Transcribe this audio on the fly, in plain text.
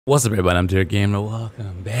What's up, everybody? I'm Derek Gamer.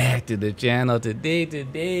 Welcome back to the channel.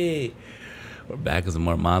 Today, we're back with some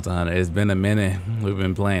more Monster Hunter. It's been a minute. We've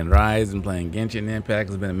been playing Rise and playing Genshin Impact.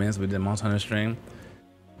 It's been a minute since we did a Monster Hunter stream.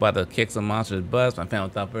 About to kick some monsters' butts. My family,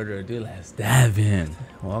 without further ado, let's dive in.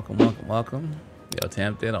 Welcome. Yo,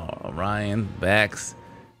 Tempted, Orion, Bax.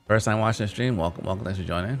 First time watching the stream. Welcome. Thanks for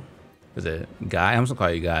joining. Is it Guy? I'm just gonna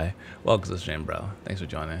call you Guy. Welcome to the stream, bro. Thanks for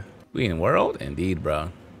joining. We in World? Indeed,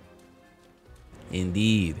 bro.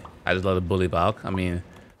 Indeed. I just love the bully Valk. I mean,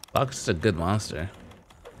 Valk's just a good monster.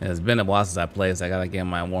 And it's been a while since I played, so I gotta get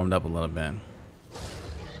mine warmed up a little bit.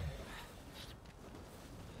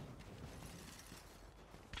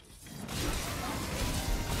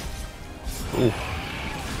 Ooh.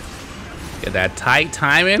 Get that tight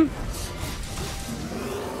timing.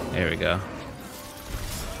 There we go.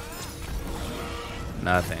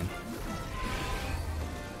 Nothing.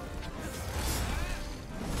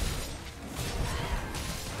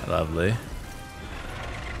 Lovely.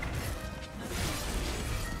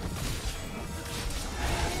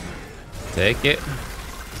 Take it.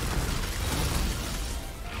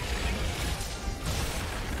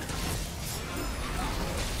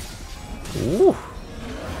 Ooh.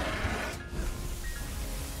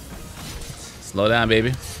 Slow down,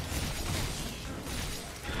 baby.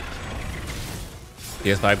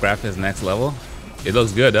 PS5 graphics next level. It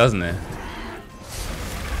looks good, doesn't it?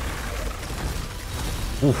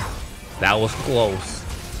 Oof, that was close.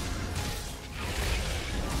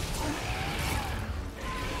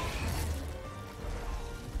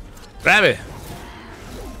 Grab it.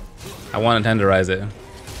 I want to tenderize it.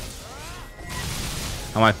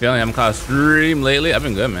 How am I feeling? I haven't caught a stream lately. I've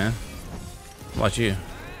been good, man. How about you?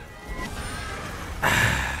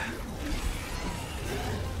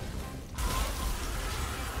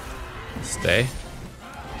 Stay.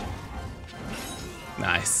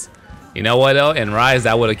 Nice. You know what though? In Rise,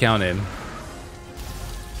 that would have counted.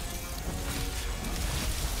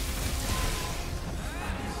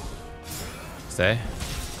 Stay.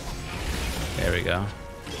 There we go.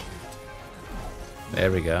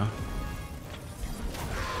 There we go.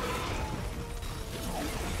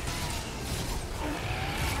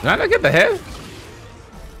 Did I not get the head?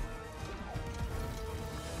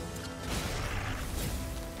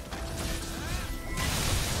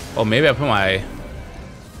 Oh, maybe I put my...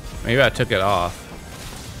 Maybe I took it off.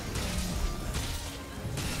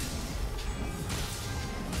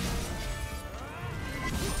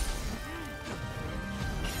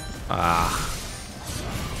 Ah.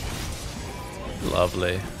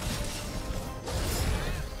 Lovely.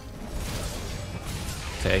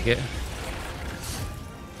 Take it.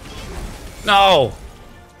 No!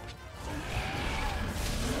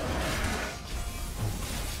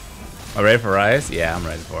 Am I ready for Rise? Yeah, I'm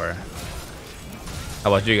ready for it.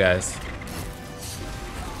 How about you guys?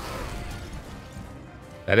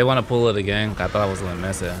 I didn't want to pull it again. I thought I was gonna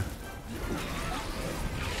miss it.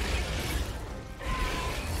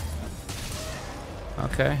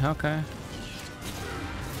 Okay.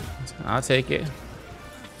 I'll take it.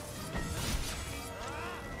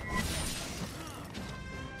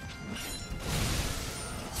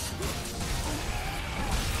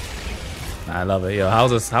 I love it. Yo, how's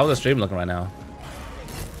the stream looking right now?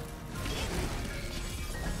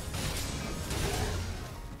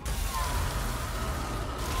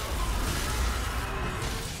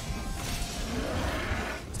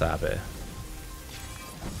 Stop it.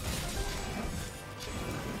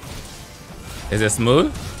 Is it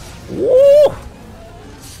smooth? Woo!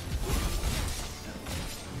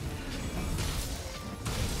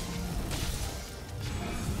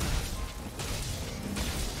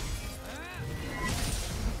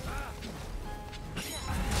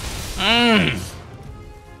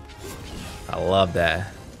 I love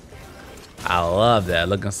that. I love that.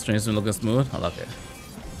 Looking streams looking smooth. I love it.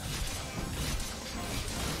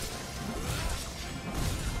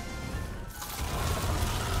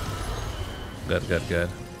 Good.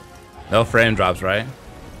 No frame drops, right?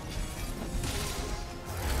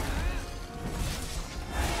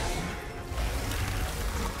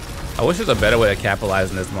 I wish there's a better way to capitalize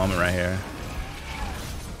in this moment right here.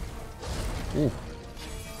 Ooh.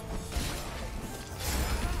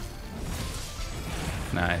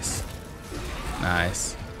 Nice.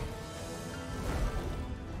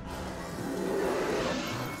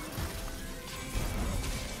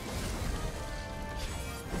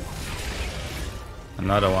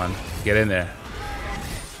 Another one. Get in there.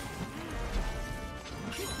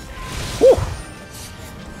 Woo.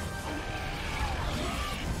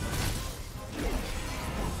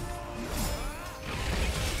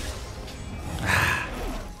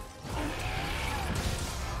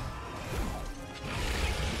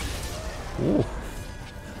 Ooh.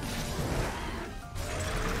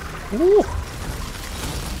 Ooh.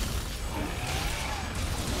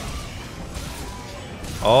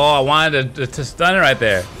 Oh, I wanted to stun it right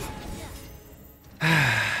there.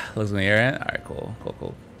 Looks like you're in. All right, cool, cool,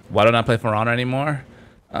 cool. Why don't I play For Honor anymore?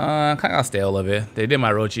 Kind of got stale of it. They did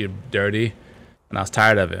my Rochi dirty, and I was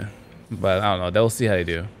tired of it. But I don't know. They'll see how they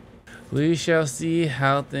do. We shall see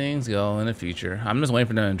how things go in the future. I'm just waiting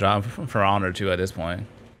for them to drop For Honor 2 at this point.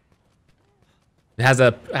 It has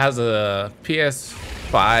a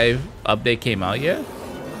PS5 update came out yet?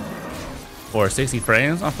 For 60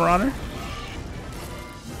 frames on For Honor?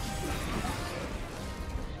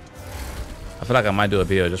 I feel like I might do a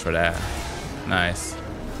video just for that. Nice.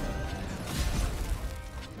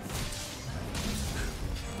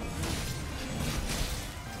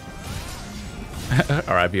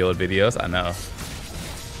 RIP old videos, I know.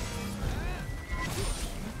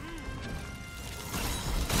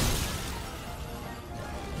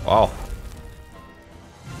 Wow.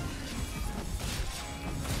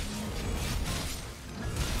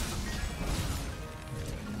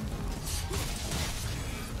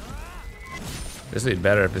 This would be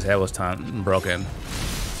better if his head was broken.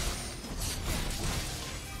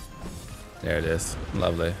 There it is.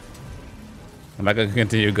 Lovely. Am I gonna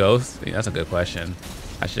continue Ghost? Yeah, that's a good question.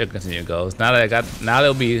 I should continue Ghost. Now that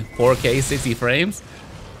it'll be 4K 60 frames.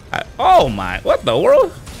 Oh my, what the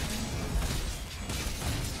world?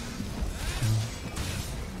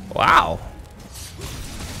 Wow.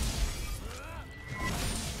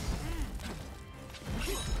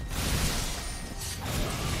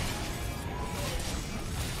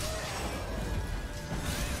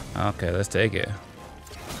 Okay, let's take it.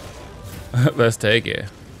 Let's take it.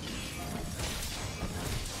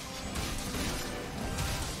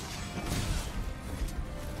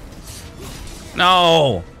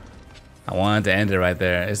 No! I wanted to end it right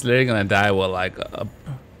there. It's literally gonna die with like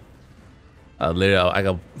literally, I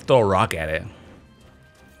could throw a rock at it.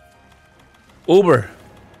 Uber.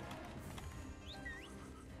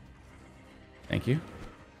 Thank you.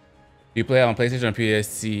 You play on PlayStation or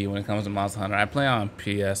PC when it comes to Monster Hunter? I play on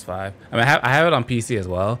PS5. I mean, I have it on PC as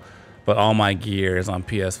well, but all my gear is on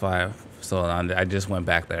PS5. So I just went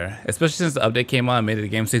back there, especially since the update came out and made the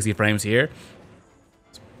game 60 frames here.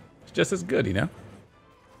 It's just as good, you know.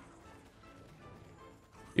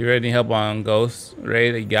 You ready to help on Ghost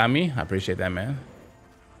Raid? You got me. I appreciate that, man.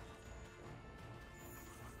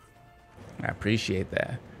 I appreciate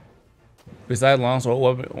that. Besides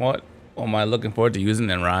longsword, what am I looking forward to using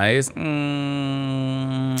in Rise?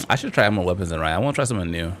 I should try more weapons in Rise. I want to try something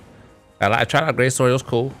new. I tried out Great Sword. It was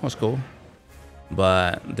cool. It was cool.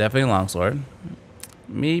 But definitely longsword.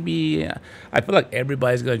 Maybe I feel like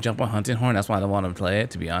everybody's gonna jump on Hunting Horn. That's why I don't want to play it,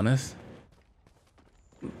 to be honest.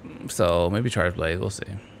 So maybe Charge Blade. We'll see.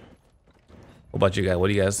 What about you guys? What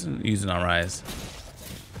are you guys using on Rise?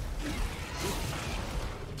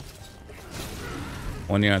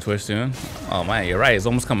 1 year on Twitch soon. Oh man, you're right. It's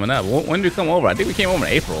almost coming up. When did we come over? I think we came over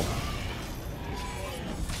in April.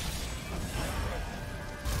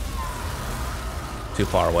 Too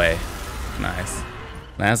far away. Nice.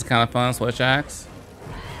 That's kind of fun. Switch axe.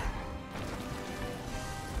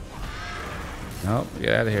 Nope.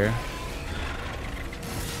 Get out of here.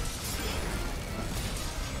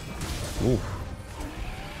 Ooh.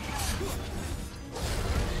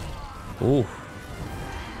 Ooh.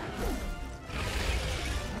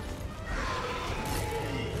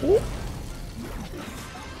 Ooh.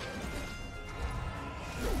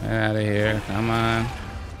 Get out of here. Come on.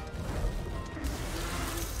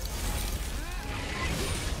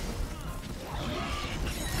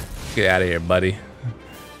 Get out of here, buddy.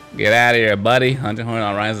 Get out of here, buddy. Hunting Horn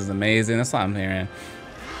on Rise is amazing. That's what I'm hearing.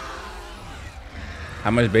 How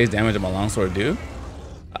much base damage does my longsword do?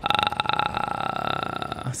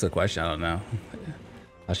 That's a question. I don't know.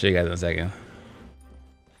 I'll show you guys in a second.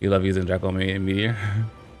 You love using Draco Meteor.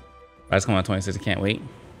 Rise coming on 26. Can't wait.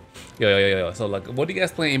 Yo. So, like, what do you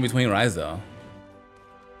guys play in between Rise though?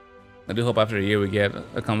 I do hope after a year we get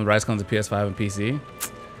Rise comes to PS5 and PC.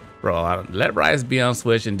 Bro, let Rise be on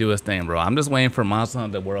Switch and do his thing, bro. I'm just waiting for Monster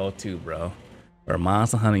Hunter World 2, bro. Or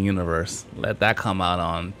Monster Hunter Universe. Let that come out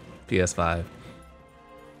on PS5.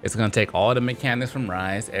 It's gonna take all the mechanics from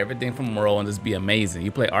Rise, everything from World, and just be amazing.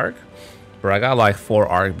 You play Ark? Bro, I got like 4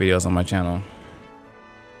 Ark videos on my channel.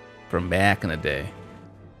 From back in the day.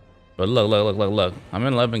 But look. I'm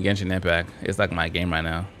in love with Genshin Impact. It's like my game right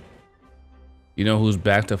now. You know who's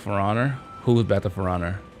back to For Honor? Who's back to For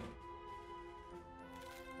Honor?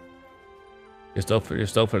 You're stoked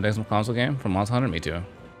for the next console game from Monster Hunter? Me too.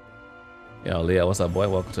 Yo, Leah, what's up, boy?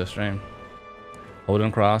 Welcome to the stream. Hold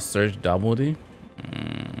and cross, search double D.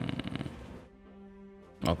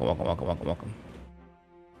 Welcome, welcome, welcome, welcome, welcome.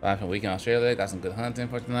 Life and week in Australia. Got some good hunting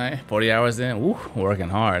for tonight. 40 hours in. Woo, working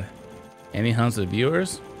hard. Any hunts with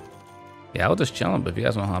viewers? Yeah, I was just chilling, but if you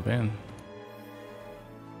guys want to hop in.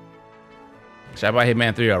 Should I buy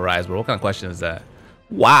Hitman 3 or Rise, bro? What kind of question is that?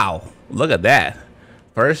 Wow, look at that.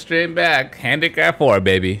 First stream back, handicap 4,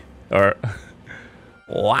 baby. Or,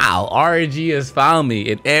 wow, RNG has found me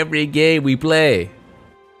in every game we play.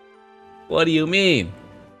 What do you mean?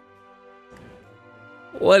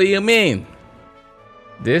 What do you mean?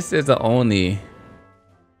 This is the only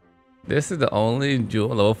jewel,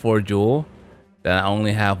 level 4 jewel that I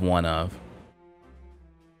only have one of.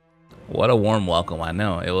 What a warm welcome, I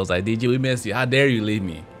know. It was like, DG, we miss you. How dare you leave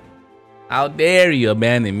me? How dare you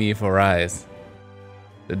abandon me for Rise?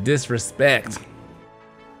 The disrespect.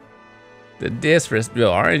 The disrespect.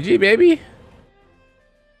 Yo, RNG, baby.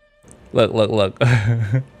 Look, look, look.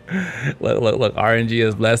 look. RNG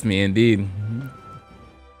has blessed me indeed.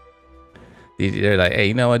 DG, they're like, hey,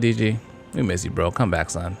 you know what, DG? We miss you, bro. Come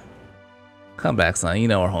back, son. Come back, son. You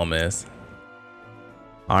know where home is.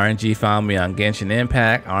 RNG found me on Genshin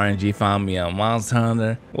Impact. RNG found me on Monster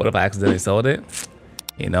Hunter. What if I accidentally sold it?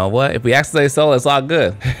 You know what? If we accidentally sold it, it's all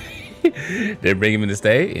good. They're bringing me to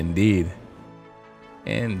stay? Indeed.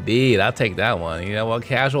 Indeed. I'll take that one. You know what?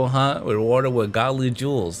 Casual hunt rewarded with godly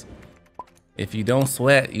jewels. If you don't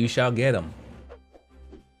sweat, you shall get them.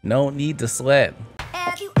 No need to sweat.